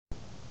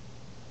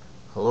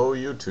Hello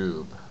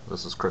YouTube,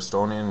 this is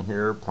Christonian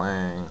here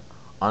playing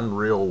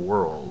Unreal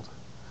World.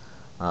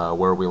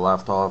 Where we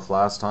left off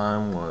last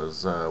time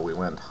was we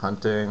went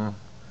hunting,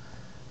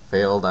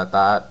 failed at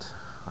that,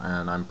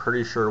 and I'm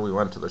pretty sure we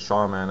went to the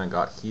shaman and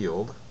got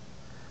healed,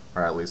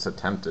 or at least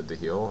attempted to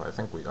heal. I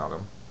think we got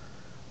him,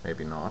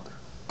 maybe not.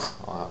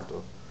 I'll have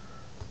to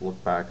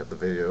look back at the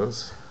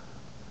videos.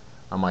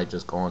 I might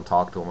just go and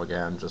talk to him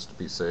again just to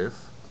be safe.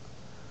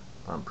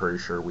 I'm pretty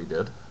sure we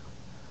did.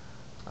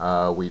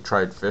 We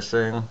tried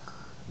fishing,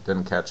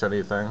 didn't catch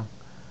anything.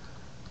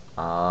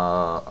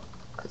 I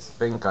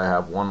think I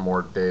have one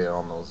more day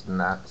on those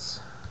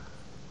nets.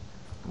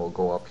 We'll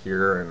go up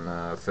here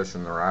and fish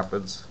in the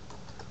rapids.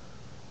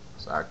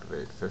 Let's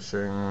activate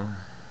fishing. Oh,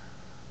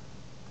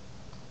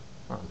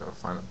 I've got to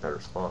find a better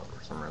spot.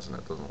 For some reason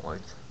it doesn't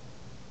like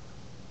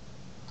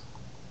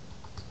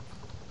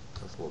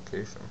this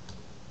location.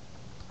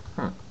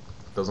 It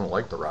doesn't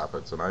like the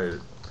rapids, and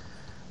I've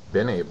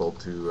been able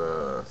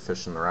to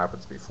fish in the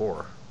rapids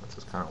before, which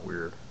is kind of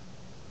weird.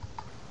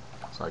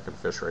 So I can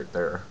fish right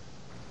there,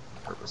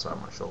 right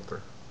beside my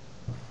shelter.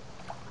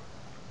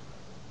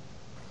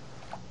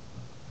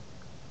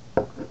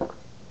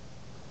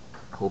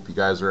 Hope you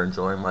guys are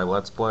enjoying my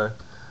Let's Play.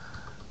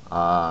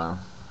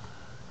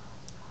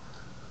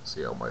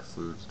 See how my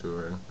food's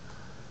doing.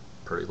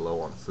 Pretty low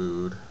on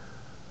food.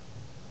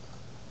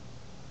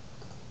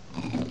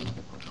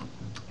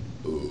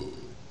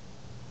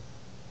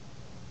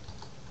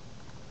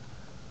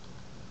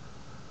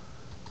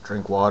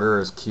 Drink water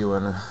is Q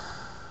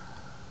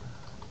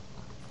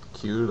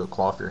to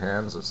cloth your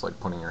hands. It's like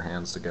putting your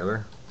hands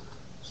together.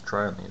 Let's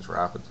try on these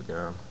rapids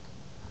again.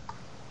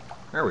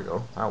 There we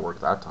go. That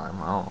worked that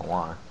time. I don't know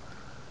why.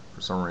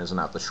 For some reason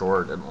at the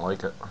shore it didn't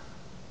like it.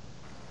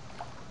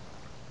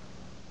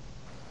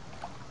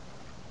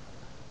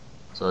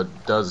 So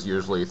it does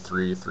usually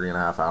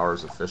 3.5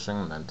 hours of fishing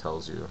and then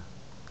tells you.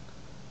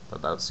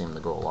 But that seemed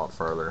to go a lot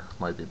farther.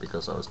 Might be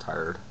because I was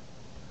tired.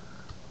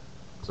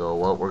 So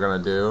what we're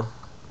gonna do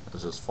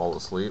is just fall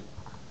asleep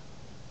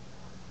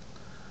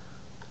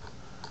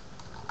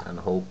and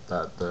hope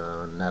that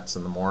the nets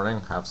in the morning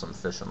have some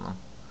fish in them.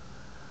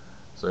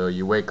 So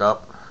you wake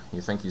up, you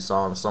think you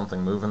saw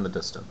something move in the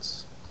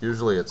distance.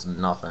 Usually it's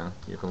nothing.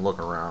 You can look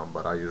around,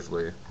 but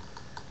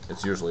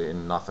it's usually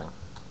nothing.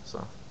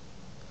 So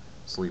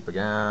sleep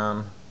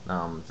again.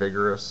 Now I'm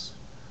vigorous,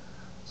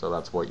 so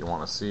that's what you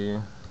want to see,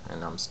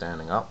 and I'm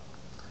standing up.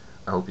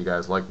 I hope you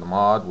guys like the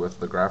mod with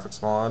the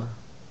graphics mod.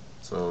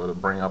 So to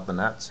bring up the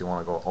nets, you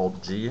want to go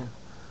Alt G,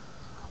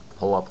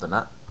 pull up the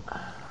net.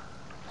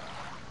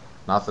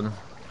 Nothing.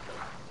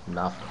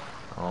 Nothing.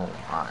 Oh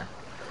my.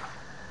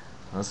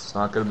 This is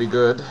not going to be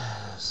good.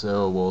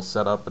 So we'll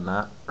set up a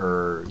net,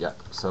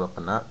 set up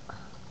a net.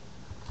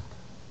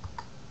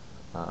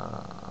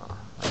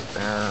 Right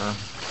there.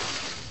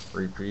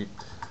 Repeat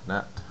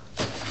net.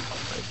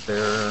 Right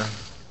there.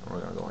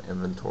 We're going to go in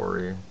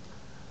inventory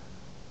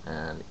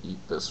and eat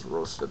this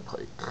roasted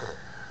pike.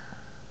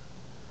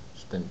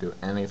 Didn't do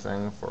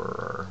anything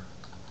for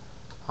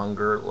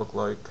hunger, it looked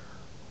like.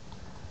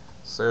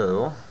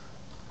 So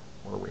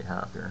what do we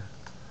have here?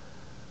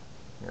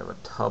 We have a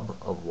tub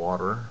of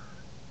water,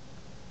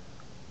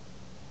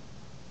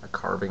 a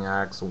carving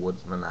axe, a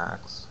woodsman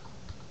axe.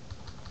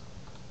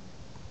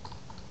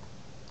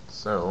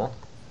 So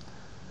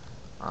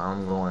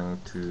I'm going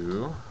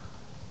to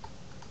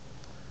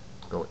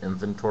go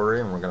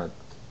inventory, and we're going to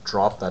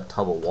drop that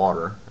tub of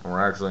water, and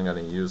we're actually going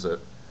to use it.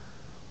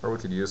 Or we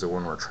could use it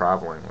when we're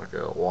traveling, like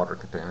a water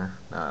container.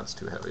 Nah, it's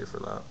too heavy for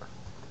that.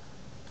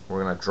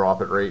 We're going to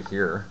drop it right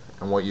here.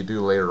 And what you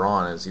do later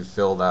on is you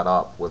fill that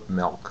up with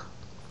milk.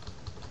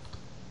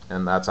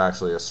 And that's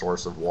actually a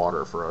source of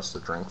water for us to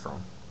drink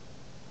from.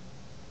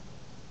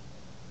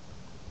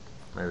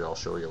 Maybe I'll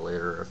show you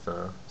later if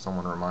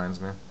someone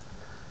reminds me.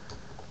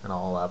 And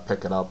I'll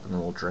pick it up and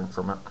we'll drink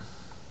from it.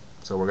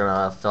 So we're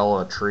going to fell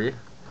a tree.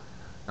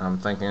 And I'm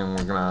thinking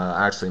we're going to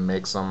actually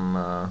make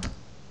some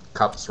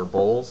cups or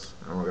bowls,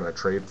 and we're going to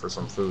trade for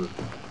some food.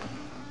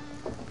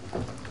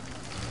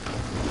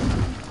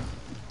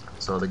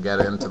 So to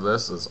get into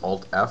this is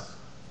Alt F.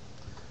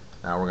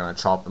 Now we're going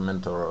to chop them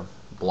into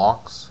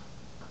blocks.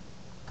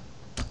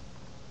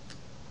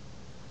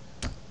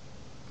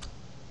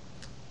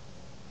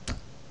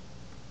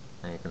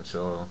 And you can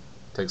show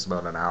it takes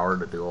about an hour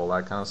to do all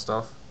that kind of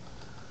stuff.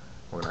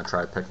 We're going to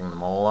try picking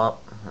them all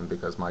up, and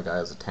because my guy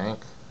is a tank,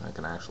 I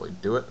can actually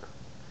do it.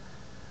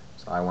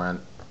 So I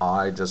went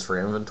I just for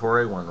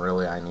inventory when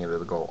really I needed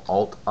to go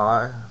Alt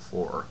I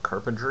for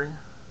carpentry.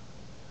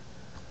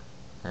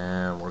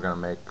 And we're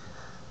gonna make,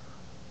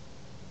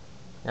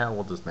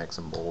 we'll just make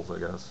some bowls, I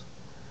guess.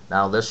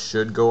 Now this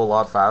should go a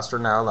lot faster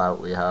now that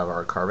we have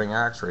our carving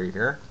axe right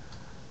here,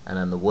 and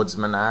then the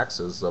woodsman axe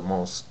is the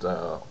most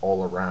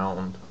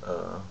all-around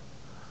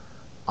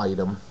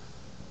item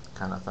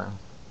kind of thing,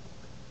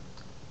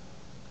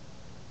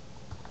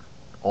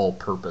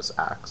 all-purpose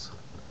axe.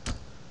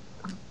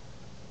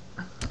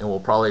 And we'll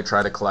probably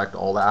try to collect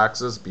all the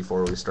axes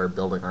before we start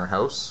building our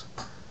house,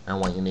 And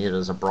what you need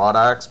is a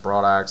broadaxe.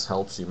 Broadaxe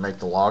helps you make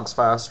the logs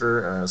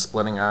faster, and a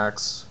splitting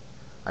axe,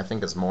 I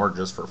think it's more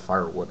just for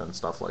firewood and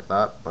stuff like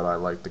that, but I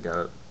like to get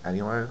it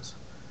anyways.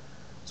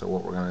 So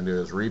what we're going to do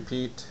is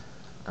repeat,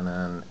 and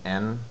then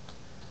N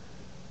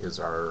is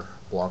our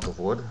block of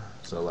wood.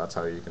 So that's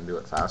how you can do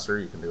it faster.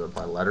 You can do it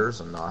by letters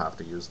and not have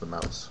to use the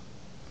mouse.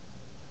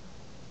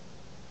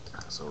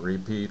 So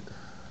repeat.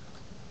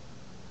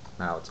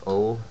 Now it's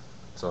O.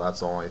 So that's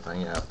the only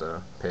thing you have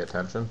to pay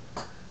attention,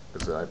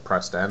 because I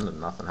pressed end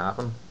and nothing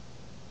happened.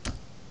 So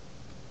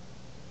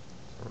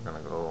we're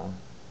going to go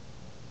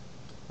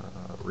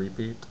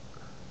repeat.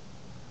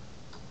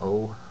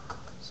 O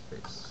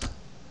space.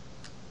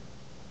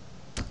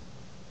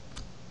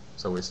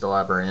 So we still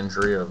have our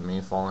injury of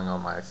me falling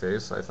on my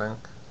face, I think.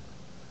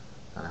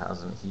 That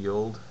hasn't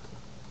healed.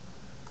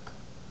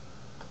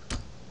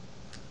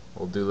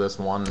 We'll do this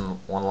one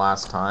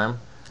last time.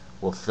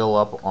 We'll fill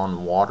up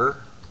on water,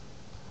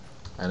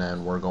 and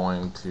then we're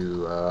going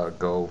to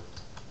go.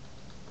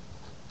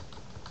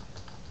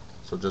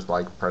 So just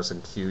like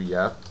pressing Q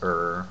yet,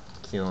 or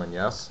Q and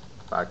yes,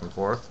 back and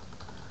forth,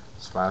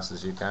 as fast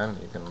as you can.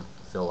 You can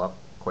fill up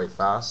quite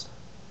fast.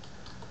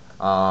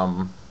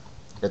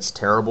 It's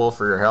terrible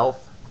for your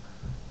health.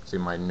 See,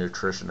 my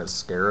nutrition is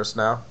scarce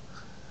now.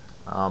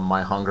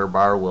 My hunger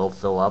bar will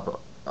fill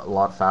up a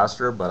lot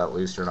faster, but at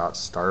least you're not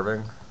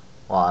starving.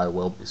 Well, I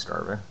will be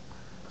starving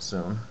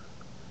soon.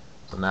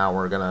 So now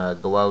we're gonna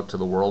go out to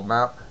the world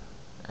map,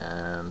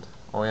 and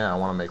oh yeah, I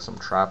want to make some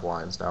trap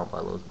lines down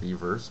by those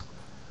beavers.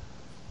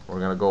 We're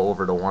gonna go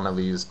over to one of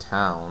these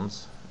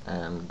towns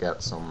and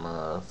get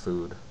some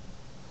food,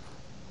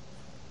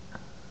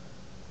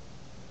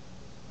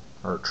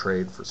 or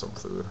trade for some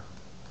food.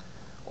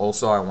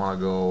 Also, I want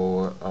to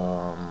go,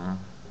 I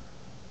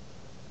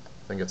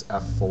think it's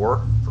F4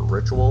 for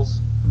rituals.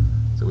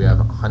 So we have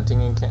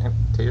hunting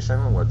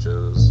incantation, which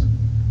is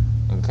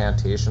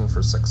incantation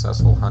for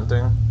successful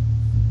hunting,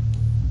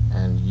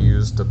 and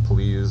used to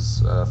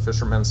please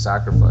fisherman's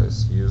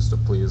sacrifice, used to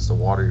please the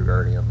water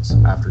guardians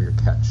after your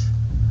catch.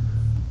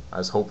 I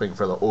was hoping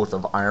for the Oath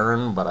of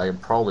Iron, but I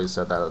probably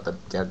said that at the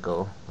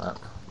get-go.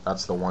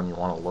 That's the one you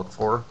want to look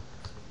for,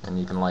 and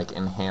you can like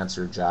enhance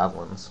your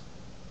javelins,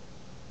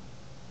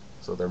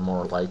 so they're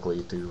more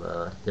likely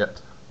to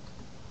hit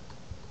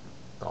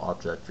the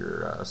object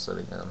you're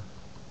sitting in.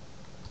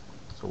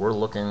 So we're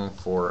looking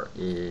for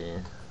a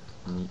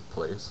meat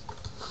place.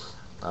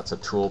 That's a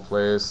tool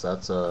place,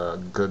 that's a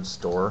good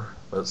store.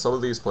 But some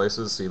of these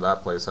places, see,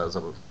 that place has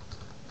a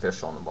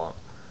fish on the bottom.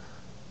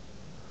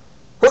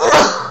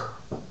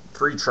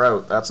 3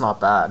 trout, that's not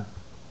bad.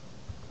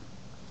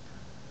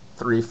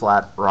 3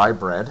 flat rye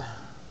bread,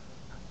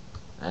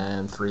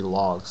 and 3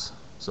 logs.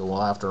 So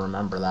we'll have to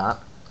remember that.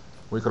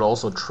 We could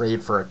also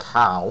trade for a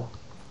cow.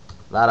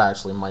 That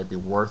actually might be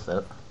worth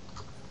it.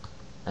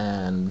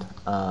 And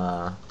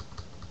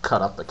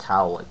cut up the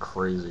cow like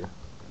crazy.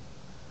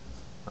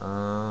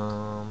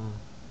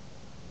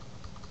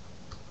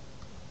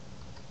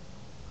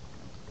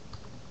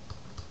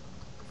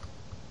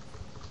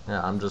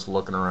 Yeah, I'm just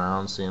looking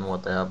around, seeing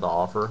what they have to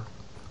offer.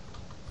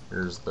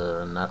 Here's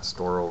the net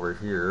store over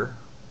here.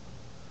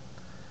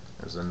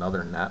 There's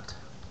another net.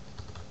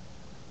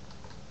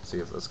 See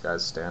if this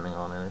guy's standing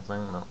on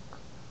anything. No.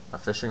 A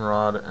fishing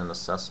rod and a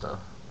cesta.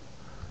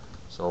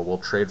 So we'll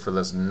trade for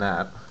this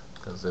net,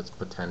 because it's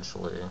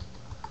potentially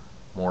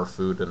more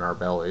food in our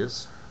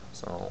bellies.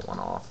 So I want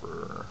to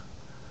offer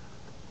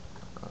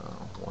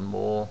 1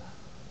 bowl.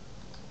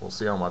 We'll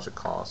see how much it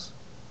costs.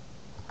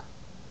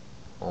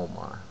 Oh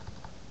my.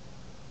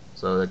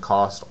 So it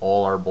cost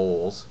all our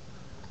bowls,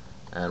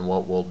 and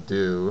what we'll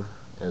do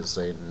is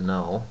say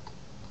no,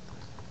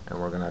 and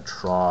we're going to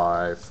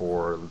try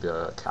for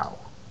the cow.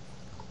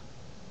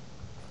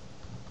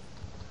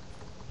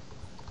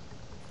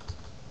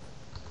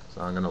 So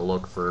I'm going to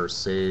look for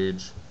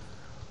sage,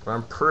 but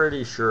I'm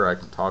pretty sure I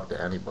can talk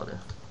to anybody.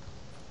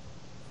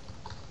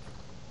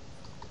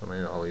 So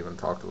maybe I'll even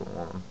talk to the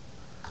woman.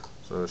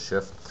 So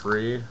shift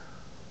 3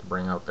 to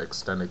bring out the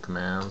extended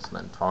commands, and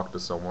then talk to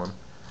someone,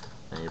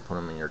 and you put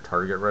them in your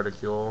target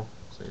reticule.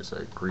 So you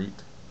say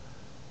greet.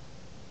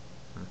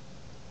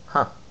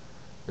 Huh,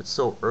 it's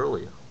so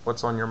early.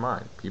 What's on your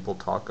mind? People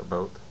talk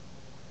about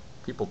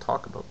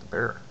the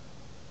bear.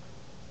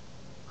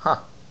 Huh,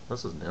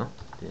 this is new.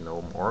 Do you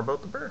know more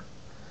about the bear?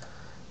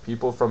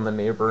 People from the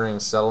neighboring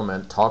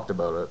settlement talked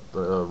about it.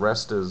 The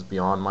rest is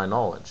beyond my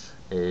knowledge.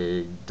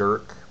 A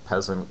Dirk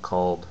peasant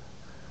called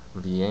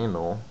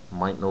Vieno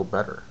might know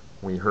better.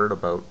 We heard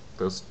about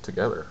this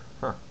together.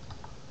 Huh.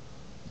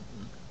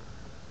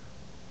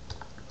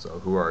 So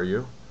who are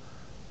you?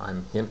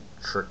 I'm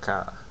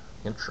Hintrika.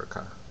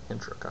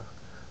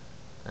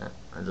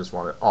 I just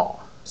wanted,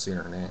 see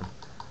her name.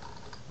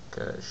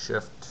 Okay,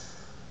 shift,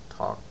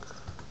 talk.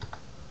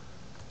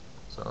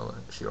 So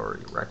she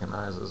already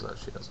recognizes that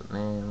she has a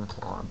name.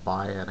 I want to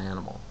buy an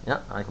animal.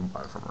 Yeah, I can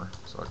buy from her.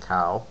 So a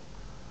cow.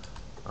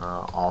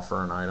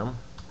 Offer an item.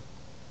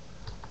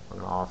 I'm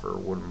going to offer a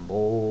wooden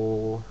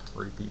bowl.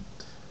 Repeat.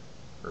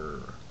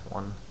 For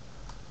 1,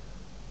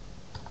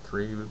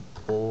 3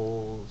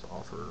 bowls,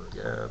 offer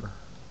again.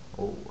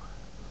 Oh.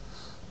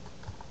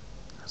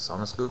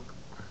 Sauna scoop,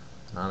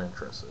 not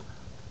interested.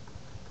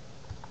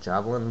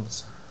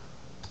 Javelins,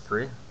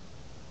 3.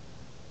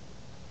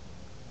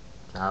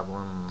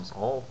 Javelins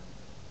all.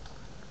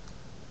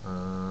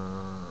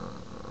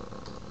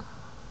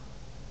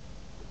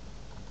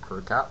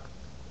 Fur cap.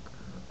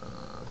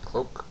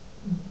 Cloak.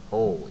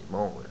 Holy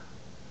moly.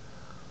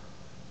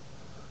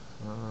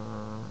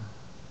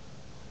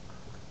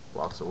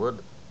 Blocks of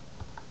wood.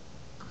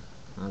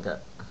 Okay.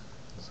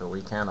 So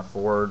we can't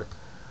afford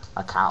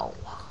a cow,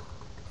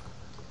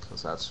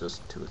 because that's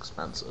just too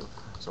expensive.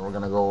 So we're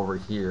going to go over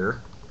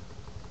here.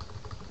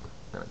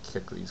 I'm going to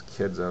kick these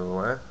kids out of the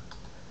way.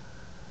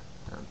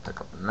 And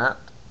pick up the net.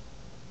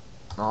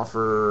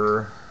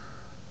 Offer...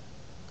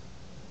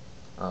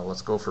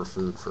 let's go for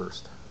food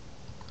first,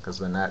 because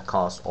the net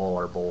costs all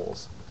our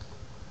bowls.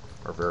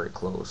 Are very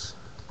close.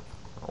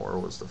 Where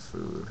was the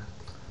food?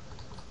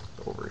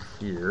 Over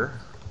here.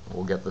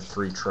 We'll get the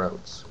 3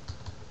 trouts,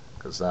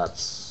 because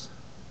that's...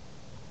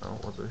 Oh,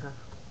 what's it here?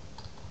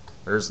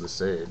 There's the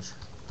sage.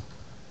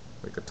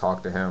 We could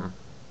talk to him.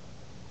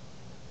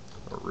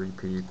 Or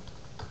repeat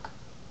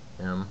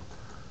him.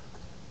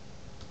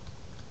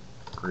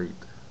 Great.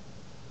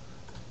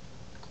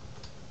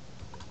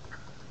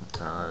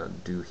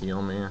 Do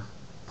heal me.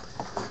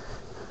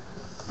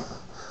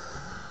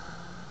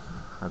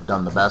 I've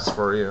done the best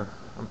for you.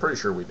 I'm pretty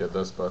sure we did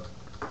this, but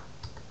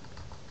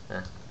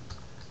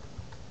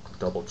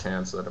double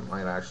chance that it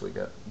might actually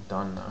get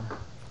done now.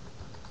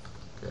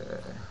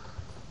 Okay.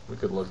 We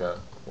could look at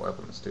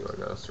weapons too, I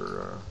guess,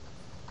 or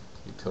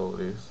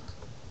utilities.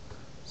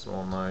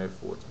 Small knife,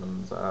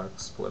 woodsman's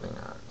axe, splitting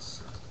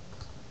axe.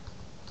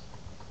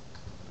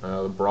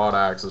 The broad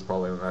axe is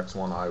probably the next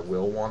one I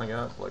will want to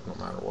get, like no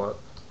matter what.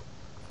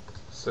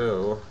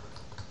 So,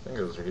 I think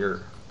it was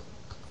here.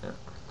 Yeah.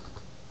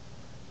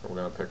 So we're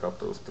going to pick up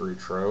those 3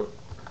 trout.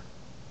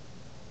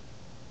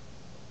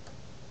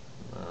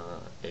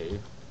 A.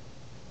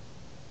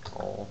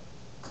 All.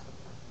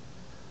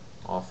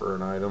 Offer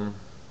an item.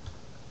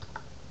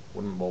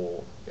 Wooden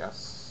bowl.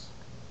 Yes.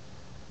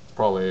 It's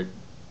probably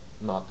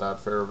not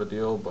that fair of a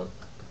deal, but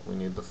we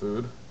need the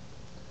food.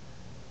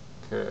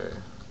 Okay.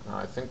 Now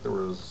I think there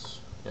was,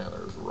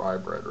 there's rye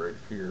bread right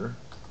here.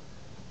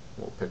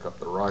 We'll pick up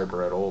the rye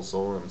bread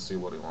also and see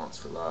what he wants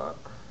for that.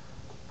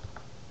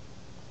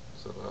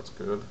 So that's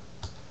good.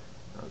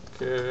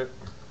 Okay.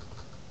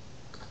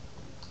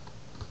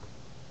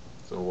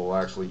 So we'll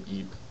actually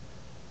eat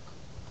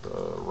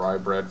the rye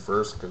bread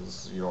first,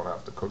 because you don't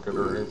have to cook it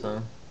or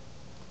anything.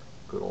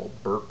 Good old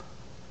burp.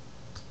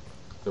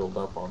 Filled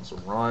up on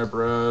some rye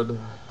bread.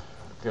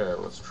 Okay,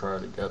 let's try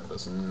to get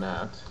this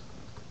net.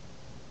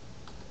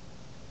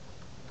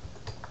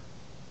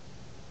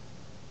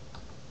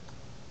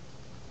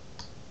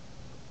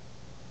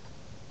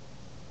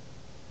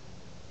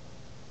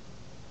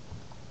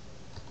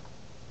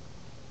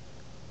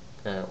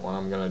 Okay, what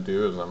I'm going to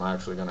do is I'm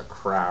actually going to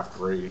craft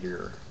right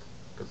here,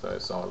 because I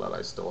saw that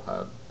I still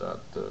had that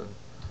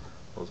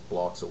those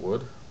blocks of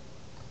wood.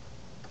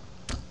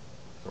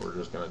 So we're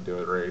just going to do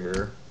it right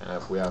here, and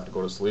if we have to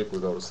go to sleep, we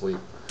go to sleep,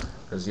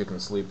 because you can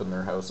sleep in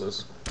their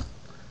houses.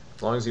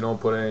 As long as you don't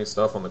put any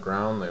stuff on the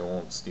ground, they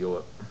won't steal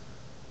it.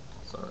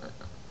 So,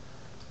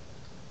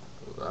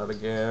 do that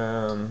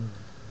again.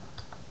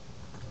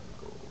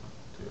 Go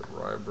to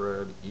rye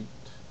bread, eat.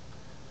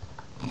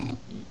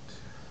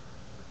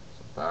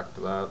 Back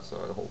to that, so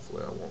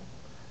hopefully I won't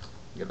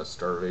get a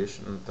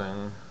starvation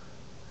thing.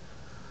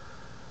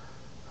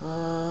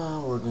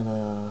 We're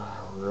gonna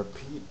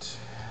repeat.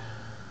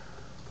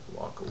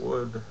 Block of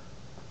wood.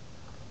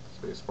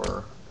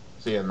 Spacebar.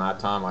 See, in that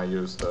time I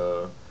used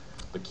the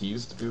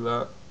keys to do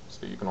that,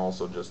 so you can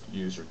also just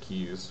use your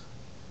keys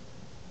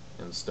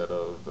instead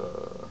of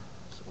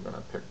so we're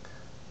gonna pick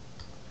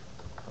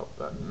up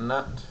that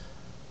net.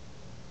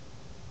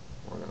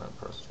 We're gonna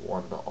press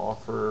 1 to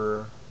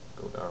offer.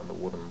 Go down to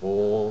wooden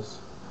bowls.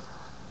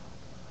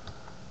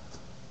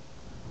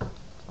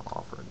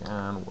 Offer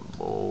again, wooden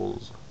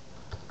bowls.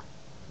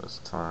 This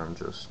time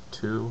just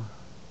 2.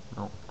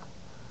 Nope.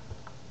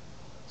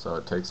 So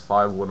it takes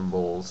 5 wooden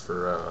bowls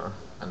for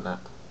a net.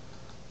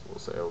 So we'll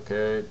say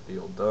okay,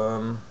 deal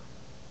done.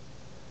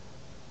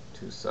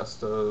 2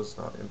 cestas,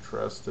 not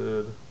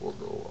interested. We'll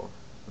go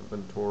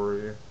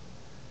inventory.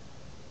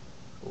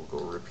 We'll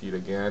go repeat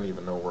again,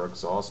 even though we're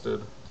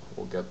exhausted.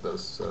 We'll get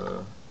this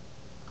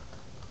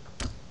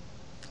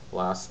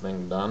last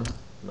thing done,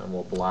 and then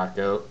we'll black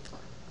out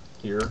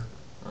here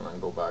and then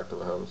go back to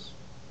the house.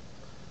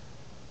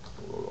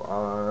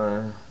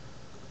 So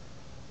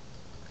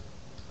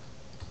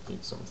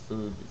eat some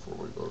food before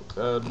we go to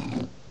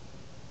bed,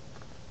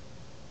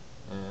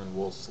 and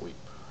we'll sleep.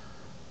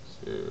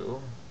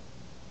 So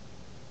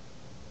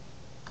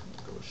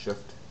go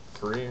shift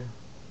 3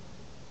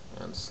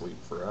 and sleep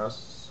for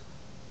us.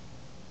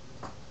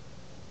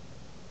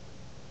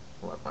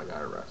 Let my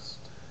guy rest.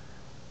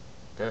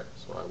 Okay,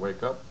 so I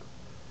wake up.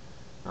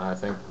 I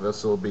think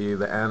this will be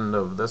the end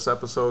of this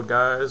episode,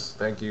 guys.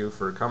 Thank you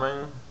for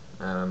coming,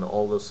 and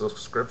all the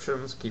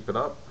subscriptions. Keep it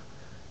up.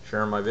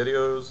 Share my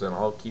videos, and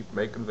I'll keep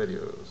making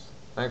videos.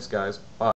 Thanks, guys. Bye.